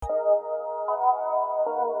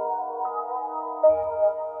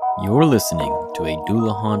You're listening to a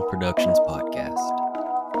Doulahan Productions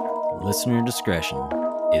podcast. Listener discretion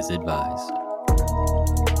is advised.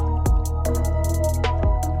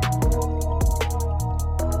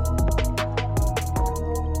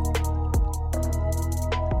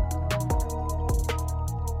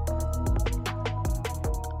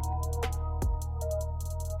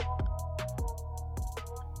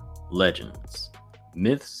 Legends,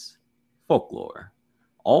 myths, folklore,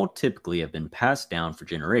 all typically have been passed down for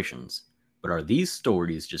generations, but are these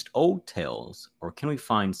stories just old tales, or can we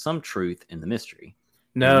find some truth in the mystery?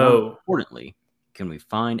 And more No, importantly, can we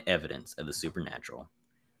find evidence of the supernatural?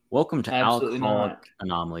 Welcome to absolutely Alcoholic not.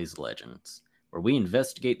 Anomalies Legends, where we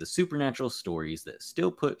investigate the supernatural stories that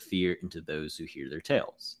still put fear into those who hear their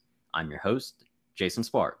tales. I'm your host, Jason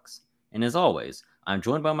Sparks, and as always, I'm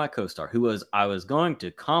joined by my co-star, who I was going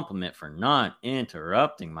to compliment for not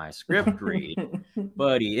interrupting my script read,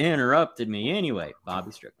 but he interrupted me anyway.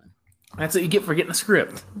 Bobby Strickland. That's what you get for getting a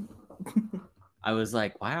script. I was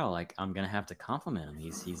like, wow, like I'm gonna have to compliment him.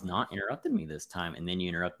 He's not interrupted me this time, and then you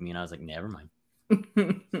interrupted me, and I was like, never mind.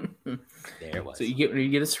 There it was. So you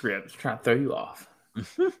get a script, trying to throw you off.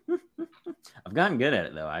 I've gotten good at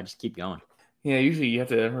it though. I just keep going. Yeah, usually you have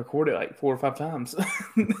to record it like 4 or 5 times.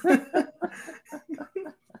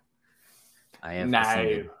 I have No.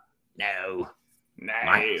 ascended. No.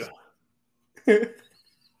 No.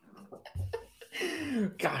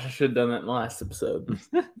 Gosh, I should have done that in the last episode.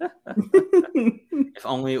 If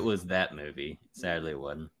only it was that movie. Sadly, it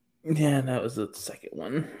wasn't. Yeah, that was the second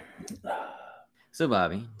one. So,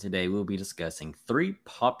 Bobby, today we'll be discussing 3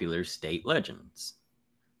 popular state legends.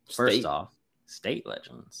 First off, state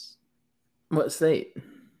legends. What state?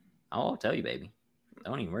 I'll tell you, baby.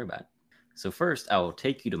 Don't even worry about it. So first, I will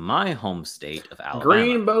take you to my home state of Alabama.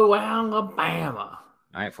 Greenbow, Alabama.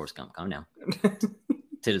 All right, Forrest Gump, calm down.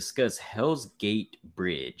 To discuss Hell's Gate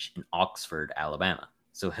Bridge in Oxford, Alabama.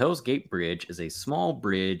 So Hell's Gate Bridge is a small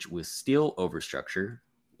bridge with steel overstructure,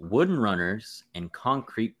 wooden runners, and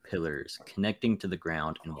concrete pillars connecting to the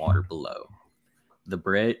ground and water below. The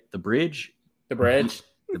bridge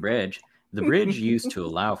used to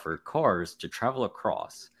allow for cars to travel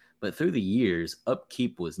across, but through the years,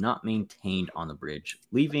 upkeep was not maintained on the bridge,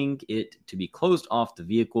 leaving it to be closed off to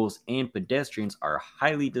vehicles, and pedestrians are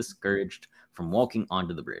highly discouraged from walking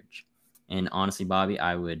onto the bridge. And honestly, Bobby,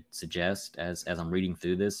 I would suggest, as I'm reading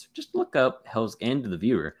through this, just look up and to the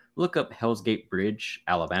viewer, look up Hell's Gate Bridge,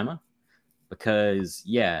 Alabama, because,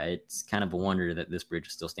 yeah, it's kind of a wonder that this bridge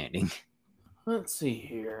is still standing. Let's see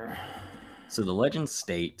here. So the legend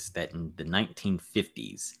states that in the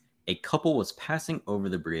 1950s, a couple was passing over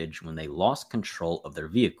the bridge when they lost control of their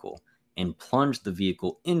vehicle and plunged the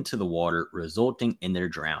vehicle into the water, resulting in their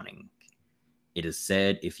drowning. It is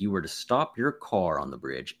said if you were to stop your car on the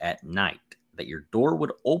bridge at night, that your door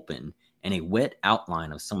would open and a wet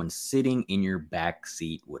outline of someone sitting in your back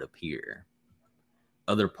seat would appear.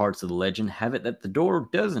 Other parts of the legend have it that the door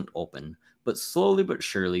doesn't open, but slowly but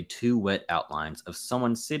surely 2 wet outlines of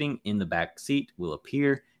someone sitting in the back seat will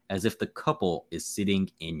appear, as if the couple is sitting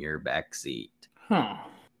in your back seat. Huh.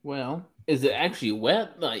 Well, is it actually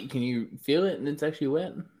wet? Like, can you feel it and it's actually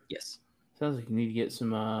wet? Yes. Sounds like you need to get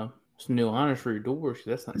some new liners for your doors,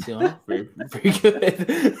 because that's not sealing off very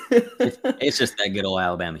good. It's just that good old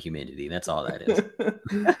Alabama humidity. That's all that is.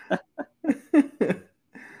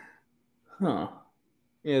 Huh.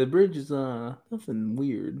 Yeah, the bridge is something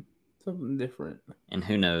weird. Something different. And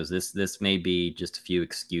who knows? This may be just a few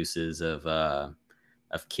excuses of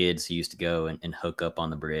kids who used to go and hook up on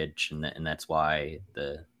the bridge, and that's why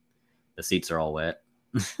the seats are all wet.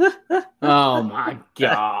 Oh my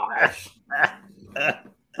gosh!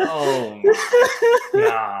 Oh my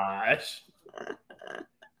gosh!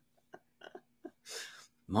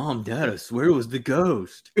 Mom, Dad, I swear it was the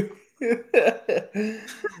ghost.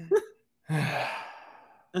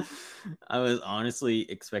 I was honestly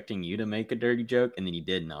expecting you to make a dirty joke, and then you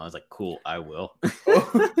didn't. I was like, cool, I will.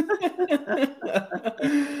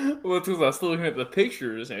 Well, it's because I was still looking at the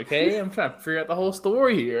pictures, okay? I'm trying to figure out the whole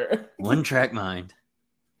story here. One track mind.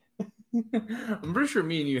 I'm pretty sure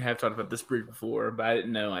me and you have talked about this bridge before, but I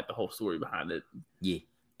didn't know like the whole story behind it. Yeah.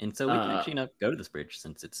 And so we can actually go to this bridge,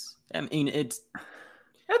 since it's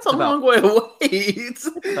that's a long way away. It's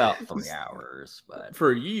about 3 hours, but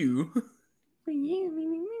for you.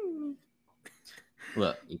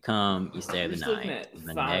 Look, you come, you stay the night.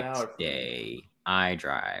 The next day, I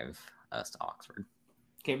drive us to Oxford.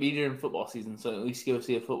 Can't be during football season, so at least go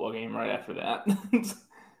see a football game right after that.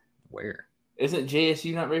 Where? Isn't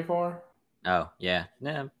JSU not very far? Oh, yeah.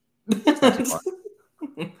 No.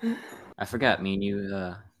 I forgot, me and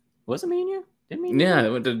you, was it me and you? Didn't we? Yeah, I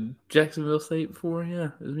went to Jacksonville State before.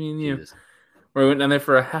 Yeah, it was me and you. Jesus. Where we went down there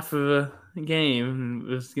for a half of a game and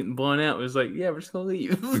it was getting blown out. It was like, yeah, we're just gonna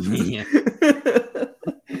leave. Yeah.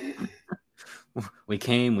 We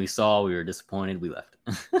came, we saw, we were disappointed, we left.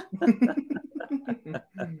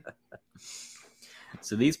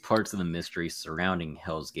 So these parts of the mystery surrounding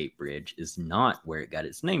Hell's Gate Bridge is not where it got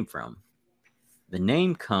its name from. The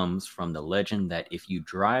name comes from the legend that if you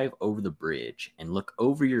drive over the bridge and look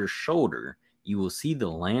over your shoulder, you will see the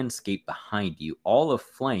landscape behind you all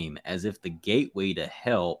aflame as if the gateway to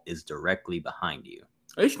hell is directly behind you.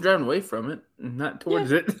 I should drive away from it, not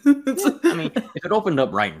towards it. I mean, if it opened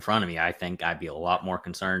up right in front of me, I think I'd be a lot more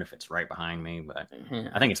concerned if it's right behind me. But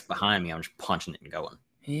I think it's behind me. I'm just punching it and going.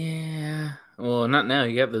 Yeah. Well, not now.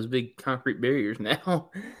 You got those big concrete barriers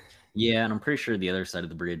now. Yeah, and I'm pretty sure the other side of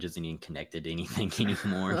the bridge isn't even connected to anything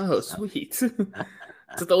anymore. Oh, sweet. It's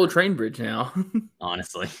at the old train bridge now.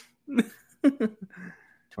 Honestly. To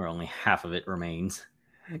where only half of it remains.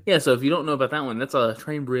 Yeah, so if you don't know about that one, that's a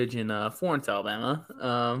train bridge in Florence, Alabama.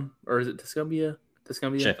 Or is it Tuscumbia?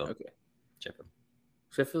 Sheffield. Okay.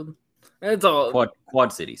 Sheffield. It's all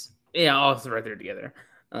Quad cities. Yeah, all right there together.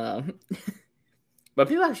 But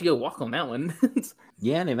people actually go walk on that one.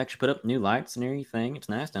 Yeah, they've actually put up new lights and everything. It's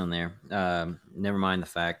nice down there. Never mind the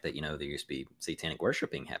fact that, there used to be satanic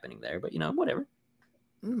worshiping happening there, but, whatever.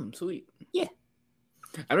 Sweet. Yeah.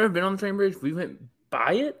 I've never been on the train bridge. We went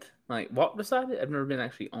by it, like walked beside it. I've never been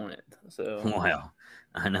actually on it. So, well,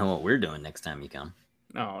 I know what we're doing next time you come.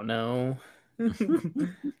 Oh, no. I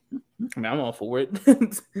mean, I'm all for it. We'll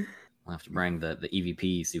have to bring the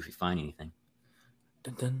EVP, see if we find anything.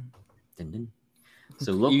 Dun, dun. Dun, dun.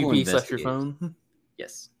 So local EVP investigators. your phone?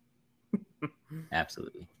 Yes.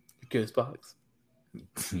 Absolutely. Ghost box.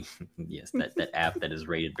 Yes, that app that is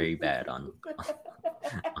rated very bad on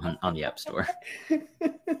the App Store.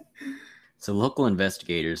 So local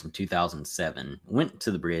investigators in 2007 went to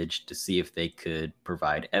the bridge to see if they could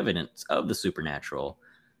provide evidence of the supernatural.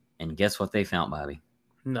 And guess what they found, Bobby?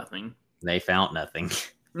 Nothing. They found nothing.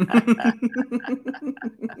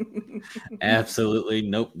 Absolutely.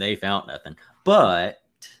 Nope. They found nothing. But,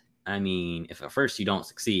 I mean, if at first you don't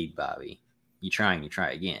succeed, Bobby, you try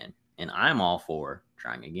again. And I'm all for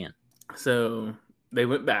trying again. So they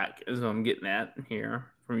went back, is what I'm getting at here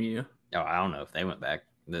from you. Oh, I don't know if they went back.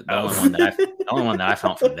 The only one that I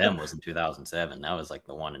found from them was in 2007. That was like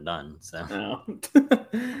the one and done. So,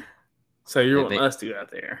 So you're wanting us to go out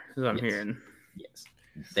there, is what I'm hearing. Yes.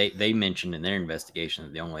 They mentioned in their investigation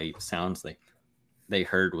that the only sounds they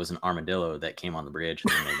heard was an armadillo that came on the bridge,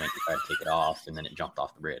 and then they went to try to take it off, and then it jumped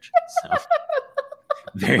off the bridge. So,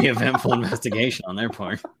 very eventful investigation on their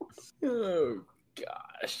part. Oh,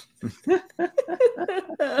 gosh.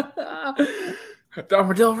 The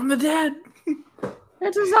armadillo from the dead.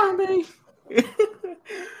 It's a zombie.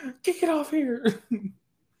 Kick it off here.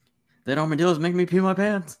 That armadillo's making me pee my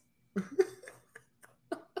pants.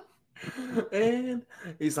 And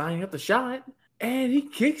he's lining up the shot, and he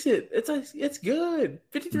kicks it. It's good.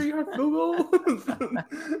 53-yard field goal.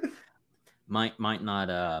 Might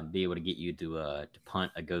not be able to get you to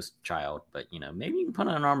punt a ghost child, but maybe you can punt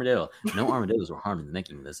on an armadillo. No armadillos were harmed in the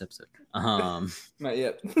making of this episode. Not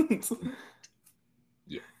yet.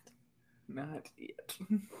 Yeah. Not yet.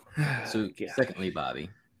 So, secondly, Bobby,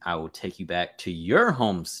 I will take you back to your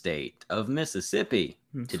home state of Mississippi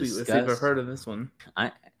to discuss. Let's see if I've heard of this one.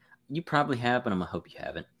 You probably have, but I'm gonna hope you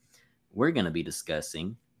haven't. We're gonna be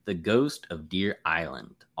discussing the ghost of Deer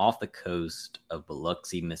Island off the coast of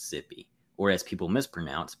Biloxi, Mississippi, or as people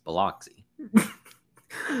mispronounce, Biloxi.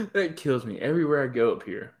 That kills me everywhere I go up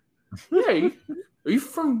here. Hey, are you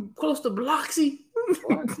from close to Biloxi?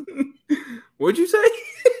 What'd you say?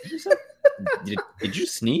 Did you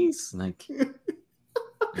sneeze? Like, you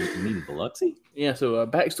mean Biloxi? Yeah. So,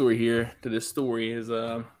 backstory here to this story is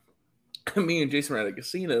me and Jason were at a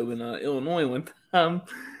casino in Illinois one time,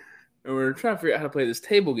 and we were trying to figure out how to play this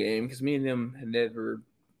table game because me and him had never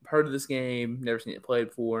heard of this game, never seen it played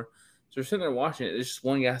before. So we're sitting there watching it. There's just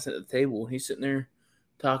one guy sitting at the table, and he's sitting there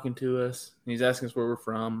talking to us. And he's asking us where we're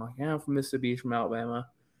from. I'm like, yeah, I'm from Mississippi. He's from Alabama.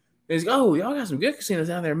 And he's like, oh, y'all got some good casinos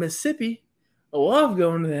down there in Mississippi. I love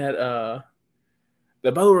going to that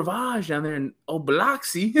the Beau Rivage down there in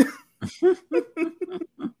Biloxi.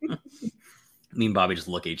 Me and Bobby just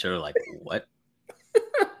look at each other like, what?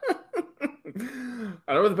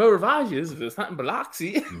 I know where the Beau Rivage is, but it's not in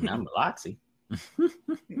Biloxi. Not in Biloxi.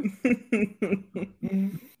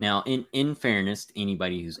 Now, in fairness to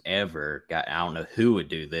anybody who's ever got, I don't know who would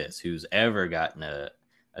do this, who's ever gotten a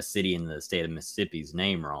city in the state of Mississippi's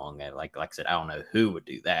name wrong. Like I said, I don't know who would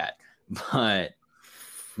do that. But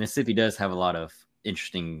Mississippi does have a lot of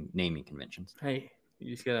interesting naming conventions. Hey,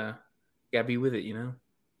 you just gotta be with it, you know.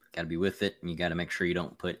 Got to be with it, and you got to make sure you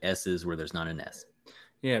don't put S's where there's not an S.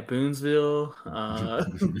 Yeah, Boonesville.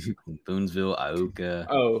 Boonesville, Iuka.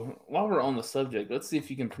 Oh, while we're on the subject, let's see if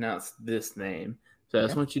you can pronounce this name. So I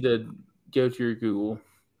just Yeah. want you to go to your Google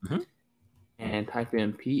Mhm. and type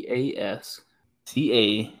in Pascagoula.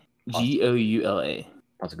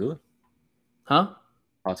 Pascagoula? Huh?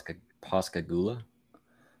 Pascagoula?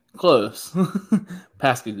 Close.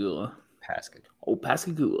 Pascagoula. Pascagoula. Oh,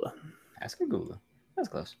 Pascagoula. Pascagoula. That's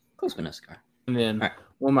close. Close with no cigar. And then All right.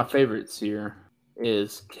 one of my favorites here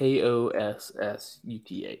is Kossuth. Koss.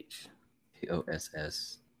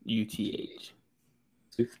 UTH.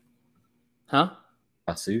 Sooth. Huh?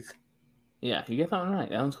 Sooth. Yeah, you got that one right.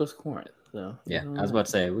 That one's close to Corinth. So Yeah, I was about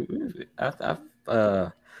to say,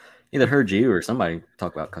 I've either heard you or somebody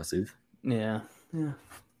talk about Kossuth. Yeah.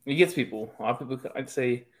 It gets people. A lot of people, I'd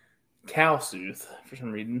say Kossuth for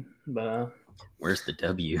some reason, but Where's the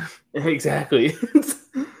W? exactly.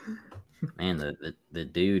 Man, the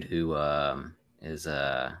dude who is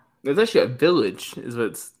There's actually a village, is what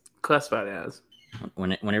it's classified as.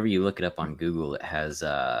 whenever you look it up on Google, it has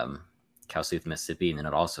Kossuth, Mississippi, and then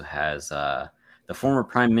it also has the former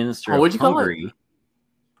Prime Minister what'd of you call it? Hungary.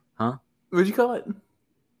 Huh? What'd you call it?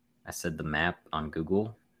 I said the map on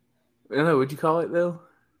Google. I don't know. What'd you call it though?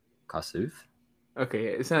 Kossuth. Okay,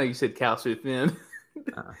 it sounded like you said Kossuth then.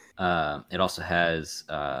 It also has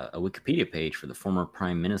a Wikipedia page for the former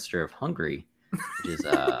Prime Minister of Hungary, which is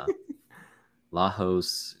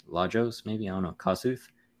Lajos, maybe, I don't know, Kossuth.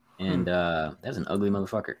 And that's an ugly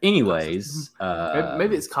motherfucker. Anyways,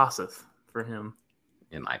 maybe it's Kossuth for him.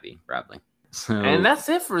 It might be, probably. So, and that's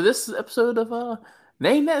it for this episode of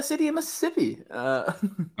Name That City in Mississippi.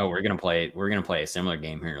 we're gonna play a similar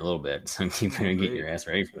game here in a little bit, so keep gonna get your ass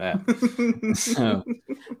ready for that. So,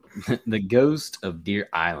 the ghost of Deer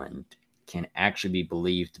Island can actually be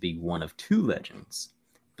believed to be one of two legends.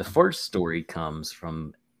 The first story comes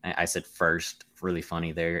from, I said first, really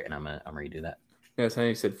funny there, and I'm gonna redo that. Yeah, that's how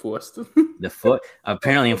you said first.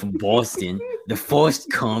 Apparently I'm from Boston. The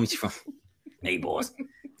first comes from, hey boss.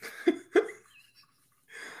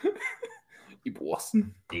 You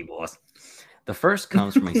Boston. Hey boss. The first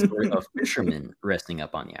comes from a story of fishermen resting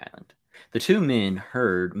up on the island. The two men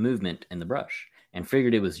heard movement in the brush and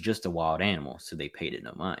figured it was just a wild animal, so they paid it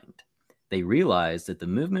no mind. They realized that the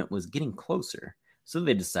movement was getting closer, so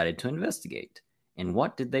they decided to investigate. And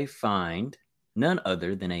what did they find? None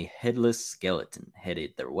other than a headless skeleton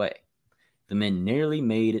headed their way. The men nearly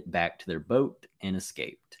made it back to their boat and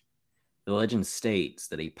escaped. The legend states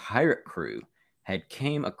that a pirate crew had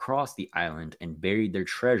came across the island and buried their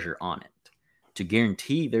treasure on it. To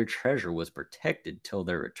guarantee their treasure was protected till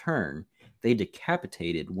their return, they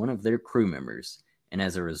decapitated one of their crew members, and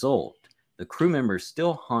as a result, the crew member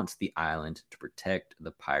still haunts the island to protect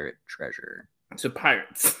the pirate treasure. So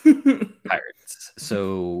pirates. Pirates.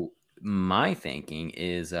 So my thinking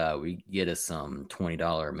is we get us some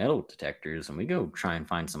 $20 metal detectors and we go try and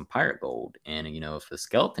find some pirate gold. And, if the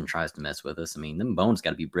skeleton tries to mess with us, I mean, them bones got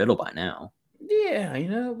to be brittle by now. Yeah,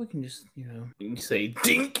 we can just, you can say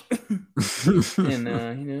dink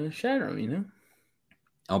and, shatter them,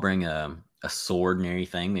 I'll bring a sword and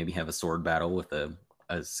everything. Maybe have a sword battle with a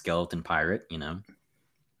skeleton pirate,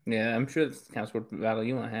 Yeah, I'm sure that's the kind of sword battle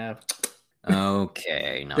you want to have.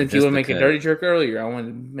 Okay. No, since you want to make a dirty joke earlier, I want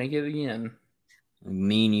to make it again.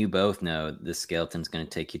 Me and you both know the skeleton's going to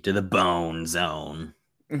take you to the bone zone.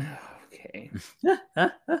 Okay.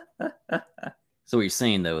 So what you're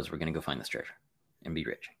saying, though, is we're going to go find this treasure and be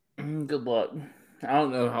rich. Good luck. I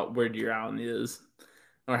don't know where Deer Island is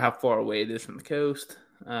or how far away it is from the coast.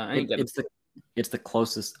 It's the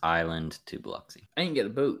closest island to Biloxi. I ain't got a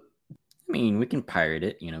boat. I mean, we can pirate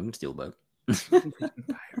it. We can steal a boat. We can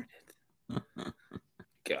pirate it.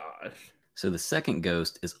 Gosh. So the second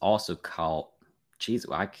ghost is also called... Jeez,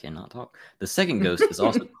 I cannot talk. The second ghost is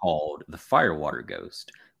also called the Firewater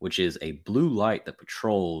Ghost, which is a blue light that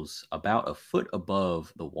patrols about a foot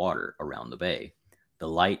above the water around the bay. The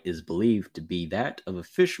light is believed to be that of a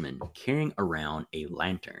fisherman carrying around a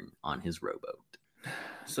lantern on his rowboat.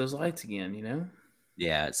 So those lights again,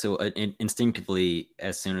 Yeah, so instinctively,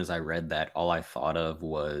 as soon as I read that, all I thought of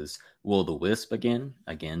was Will-o'-the-Wisp again,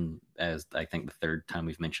 as I think the third time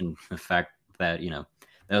we've mentioned the fact that,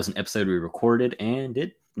 that was an episode we recorded and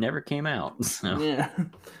it never came out. So.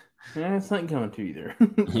 Yeah, it's not going to either.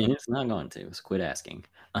 It's not going to. So quit asking.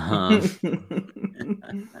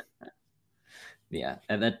 Yeah,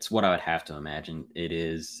 and that's what I would have to imagine. It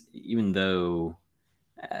is, even though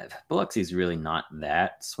Biloxi is really not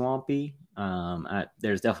that swampy.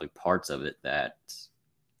 There's definitely parts of it that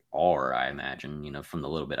are, I imagine, from the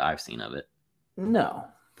little bit I've seen of it. No.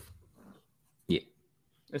 Yeah.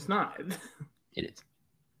 It's not. It is.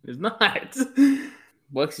 It's not.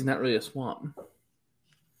 Biloxi's not really a swamp.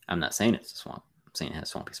 I'm not saying it's a swamp. I'm saying it has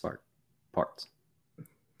swampy parts.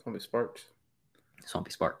 Swampy Sparks.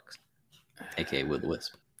 Swampy Sparks. AKA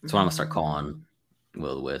Will-O-Wisp. That's what I'm going to start calling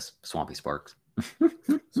Will-O-Wisp. Swampy Sparks.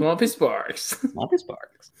 Swampy Sparks. Swampy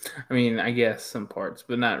Sparks. I mean, I guess some parts,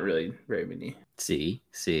 but not really very many. See.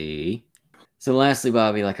 So lastly,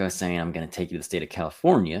 Bobby, like I was saying, I'm going to take you to the state of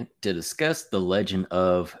California to discuss the legend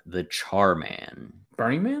of the Charman.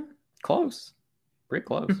 Burning Man? Close. Pretty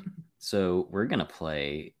close. So we're going to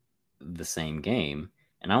play the same game,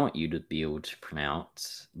 and I want you to be able to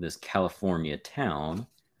pronounce this California town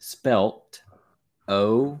spelt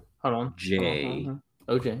O-J-A-I.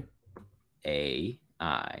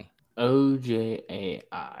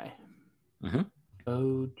 O-J-A-I. Mm-hmm.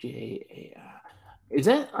 O-J-A-I. Is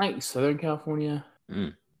that like Southern California?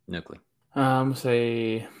 No clue.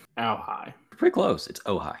 Say Ojai. Pretty close. It's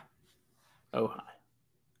Ojai. Ojai.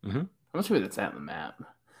 Mm-hmm. I'm not sure where that's at on the map.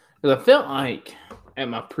 Because I felt like at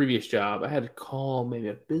my previous job, I had to call maybe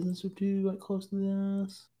a business or two like close to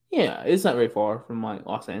this. Yeah, it's not very far from like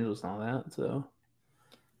Los Angeles and all that. So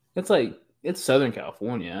it's Southern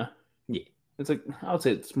California. Yeah. It's like, I would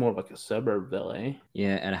say it's more of like a suburb of LA.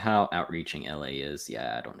 Yeah, and how outreaching LA is,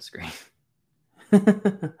 yeah, I don't disagree.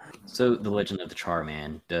 So the legend of the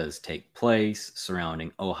Charman does take place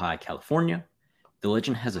surrounding Ojai, California. The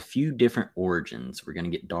legend has a few different origins. We're going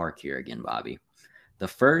to get dark here again, Bobby. The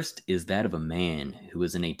first is that of a man who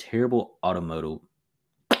was in a terrible automotive.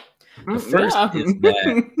 The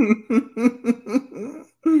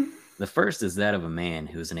first is that of a man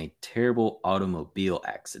who was in a terrible automobile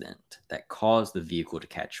accident that caused the vehicle to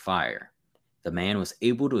catch fire. The man was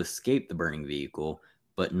able to escape the burning vehicle,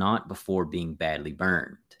 but not before being badly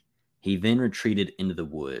burned. He then retreated into the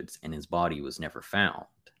woods, and his body was never found.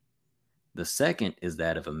 The second is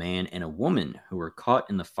that of a man and a woman who were caught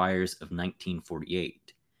in the fires of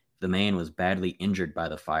 1948. The man was badly injured by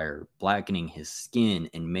the fire, blackening his skin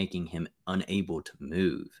and making him unable to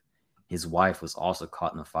move. His wife was also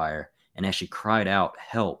caught in the fire, and as she cried out,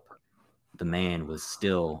 "Help!" the man was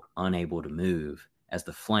still unable to move as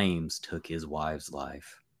the flames took his wife's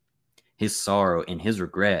life. His sorrow and his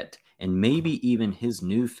regret, and maybe even his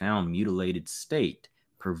newfound mutilated state,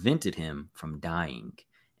 prevented him from dying,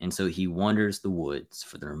 and so he wanders the woods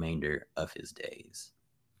for the remainder of his days.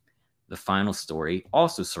 The final story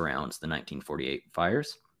also surrounds the 1948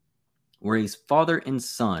 fires, where his father and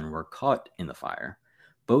son were caught in the fire.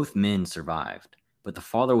 Both men survived, but the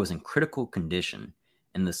father was in critical condition,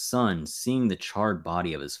 and the son, seeing the charred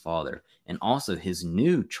body of his father and also his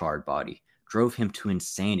new charred body, drove him to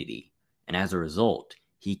insanity, and as a result,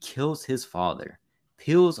 he kills his father,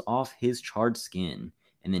 peels off his charred skin,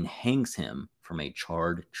 and then hangs him from a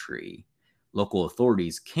charred tree. Local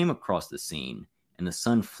authorities came across the scene, and the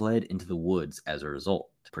son fled into the woods as a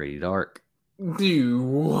result. Pretty dark. Dude,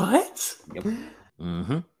 what? Yep.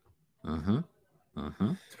 Mm-hmm. Mm-hmm.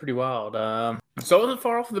 Mm-hmm. It's pretty wild. So I wasn't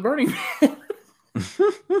far off of the Burning Man.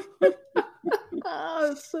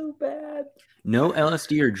 Oh, it's so bad. No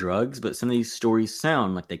LSD or drugs, but some of these stories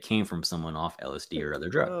sound like they came from someone off LSD or other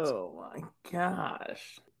drugs. Oh my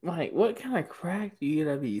gosh. Mike, what kind of crack do you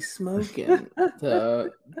gotta be smoking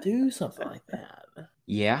to do something like that?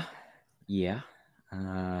 Yeah.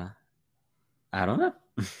 I don't know.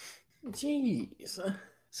 Jeez.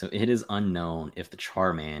 So it is unknown if the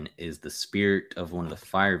Charman is the spirit of one of the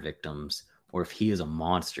fire victims or if he is a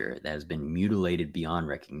monster that has been mutilated beyond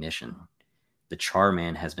recognition. The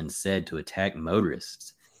Charman has been said to attack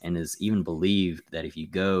motorists and is even believed that if you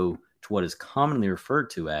go to what is commonly referred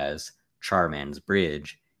to as Charman's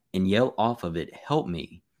Bridge and yell off of it, "Help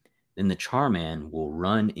me," then the Charman will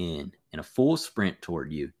run in a full sprint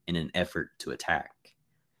toward you in an effort to attack.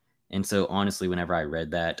 And so honestly, whenever I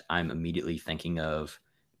read that, I'm immediately thinking of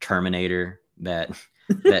Terminator, that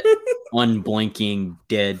unblinking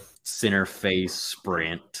dead center face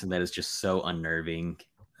sprint that is just so unnerving.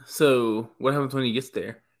 So what happens when he gets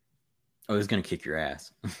there? Oh, he's gonna kick your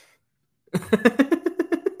ass.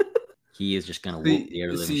 He is just gonna whoop the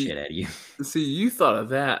ever living shit out of you. See, you thought of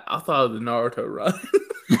that. I thought of the Naruto run.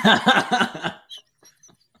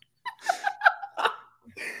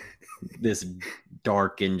 This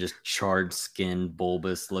dark and just charred skin,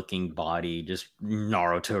 bulbous looking body, just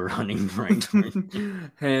Naruto running right.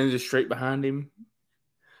 Hands just straight behind him.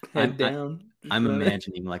 Head down. I'm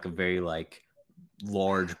imagining like a very like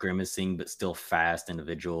large, grimacing, but still fast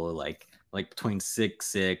individual, like between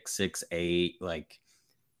 6'6", 6'8", like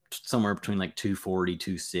somewhere between like 240,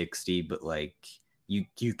 260, but like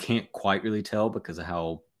you can't quite really tell because of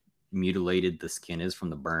how mutilated the skin is from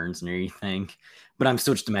the burns and everything. But I'm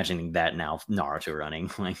still just imagining that now, Naruto running.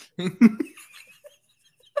 Like,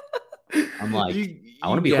 I'm like, I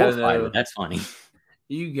want to be horrified, but that's funny.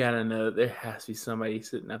 You gotta know there has to be somebody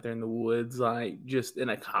sitting out there in the woods, like just in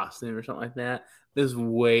a costume or something like that, just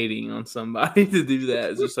waiting on somebody to do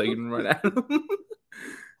that just so you can run at them.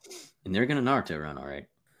 And they're gonna Naruto run, all right.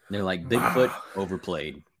 They're like Bigfoot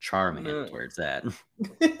overplayed. Charmin, where it's at.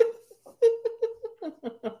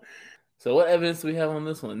 So, what evidence do we have on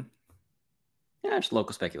this one? Yeah, just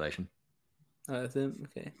local speculation. That's it.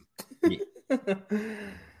 Okay. Yeah.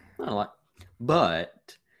 Not a lot,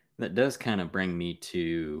 but that does kind of bring me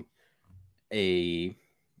to a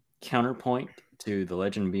counterpoint to the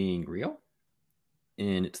legend being real.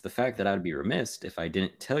 And it's the fact that I'd be remiss if I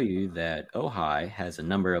didn't tell you that Ojai has a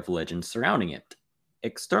number of legends surrounding it,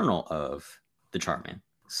 external of the Charman,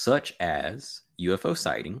 such as UFO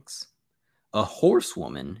sightings, a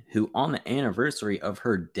horsewoman who, on the anniversary of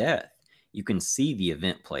her death, you can see the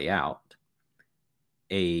event play out,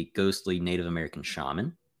 a ghostly Native American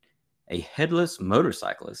shaman, a headless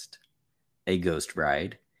motorcyclist, a ghost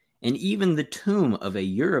bride, and even the tomb of a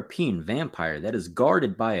European vampire that is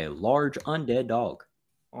guarded by a large undead dog.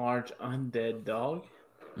 Large undead dog?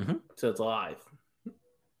 Mm-hmm. So it's alive.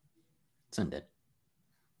 It's undead.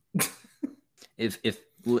 if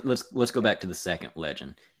let's go back to the second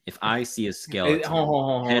legend. If I see a skeleton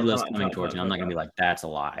headless coming towards me, I'm not gonna be like, that's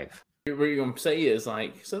alive. What you're gonna say is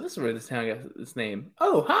like, so this is where this town got its name.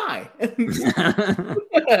 Oh, hi.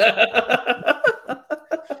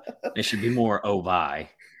 It should be more oh bye.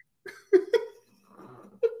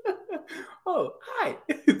 Oh, hi.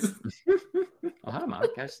 Oh, hi, Mike.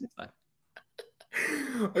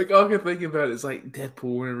 Like, all I can think about is like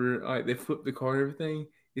Deadpool whenever like they flip the car and everything.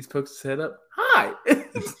 He pokes his head up. Hi.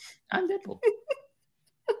 I'm Deadpool.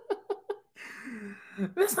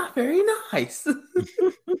 That's not very nice.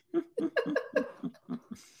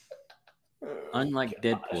 Unlike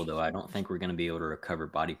Deadpool, though, I don't think we're going to be able to recover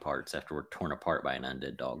body parts after we're torn apart by an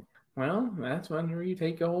undead dog. Well, that's whenever you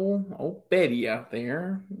take old Betty out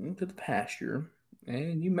there into the pasture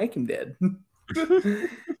and you make him dead.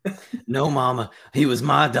 No, Mama, he was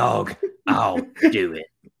my dog. I'll do it.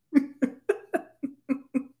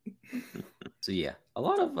 So yeah, a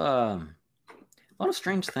lot of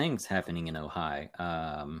strange things happening in Ojai.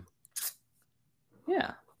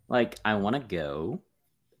 Yeah, like I want to go.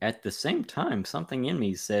 At the same time, something in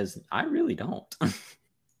me says I really don't.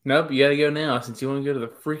 Nope, you gotta go now. Since you want to go to the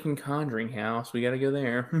freaking Conjuring house, we gotta go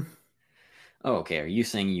there. Oh, okay, are you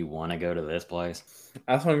saying you want to go to this place?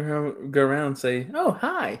 I just want to go around and say, oh,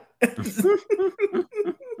 hi.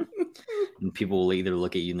 And people will either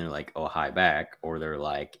look at you and they're like, oh, hi back, or they're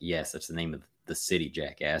like, yes, that's the name of the city,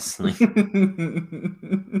 jackass. Like, just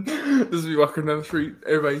be walking down the street,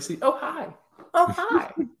 everybody see, oh, hi. Oh,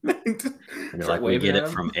 hi. They're like, we get it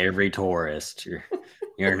from every tourist.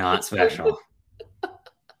 You're not special.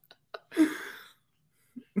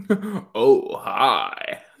 Oh,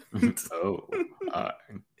 hi. Oh, hi.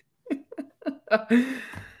 But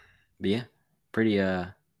yeah, pretty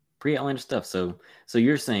outlandish stuff. So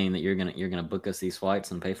you're saying that you're gonna book us these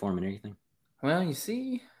flights and pay for them and everything? Well, you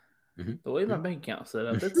see, the way my bank account's set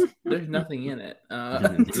up, there's nothing in it.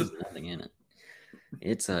 There's nothing in it.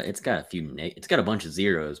 It's got it's got a bunch of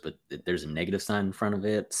zeros, but there's a negative sign in front of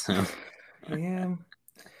it. So yeah.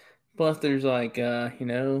 Plus, there's like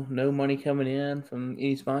no money coming in from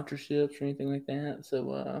any sponsorships or anything like that. So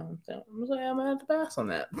I'm gonna have to pass on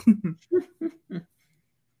that.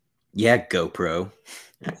 Yeah, GoPro.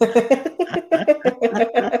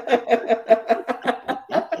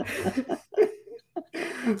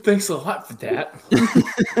 Thanks a lot for that.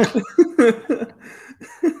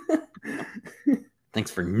 Thanks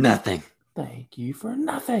for nothing. Thank you for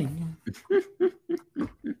nothing.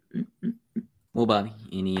 Well, Bobby,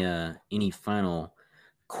 any final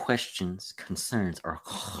questions, concerns, or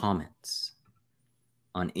comments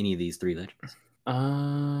on any of these three legends?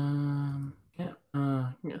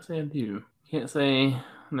 Can't say I do. Can't say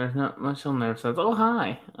there's not much on there. So oh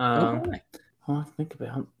hi. Hi. All I think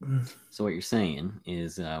about. So what you're saying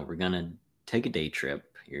is we're gonna take a day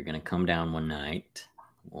trip. You're gonna come down one night.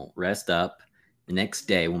 We'll rest up. The next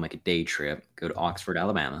day we'll make a day trip. Go to Oxford,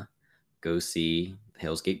 Alabama. Go see the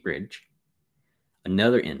Hell's Gate Bridge.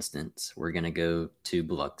 Another instance, we're gonna go to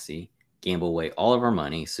Biloxi, gamble away all of our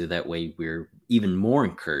money, so that way we're even more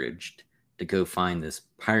encouraged to go find this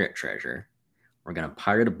pirate treasure. We're gonna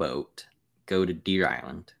pirate a boat, go to Deer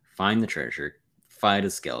Island, find the treasure, fight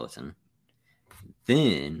a skeleton.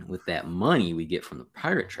 Then, with that money we get from the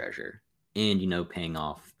pirate treasure, and, paying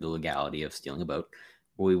off the legality of stealing a boat,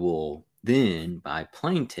 we will then buy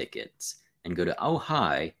plane tickets and go to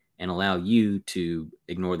Ojai and allow you to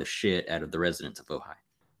ignore the shit out of the residents of Ojai.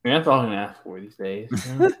 I mean, that's all I can ask for these days.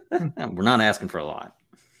 We're not asking for a lot.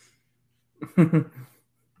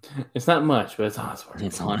 It's not much, but it's honest work.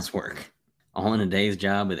 It's honest work. All in a day's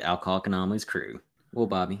job with Alcoholic Anomalies crew. Well,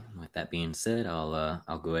 Bobby, with that being said, I'll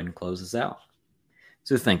go ahead and close this out.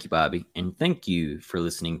 So thank you, Bobby, and thank you for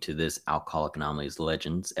listening to this Alcoholic Anomalies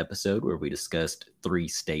Legends episode where we discussed 3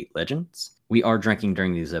 state legends. We are drinking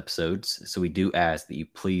during these episodes, so we do ask that you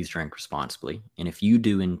please drink responsibly. And if you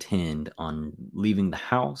do intend on leaving the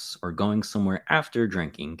house or going somewhere after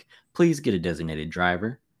drinking, please get a designated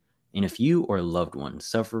driver. And if you or a loved one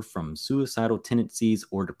suffer from suicidal tendencies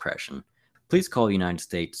or depression, please call the United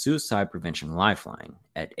States Suicide Prevention Lifeline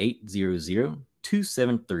at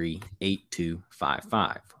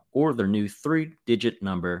 800-273-8255 or their new 3-digit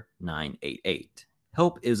number 988.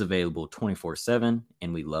 Help is available 24/7,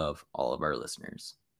 and we love all of our listeners.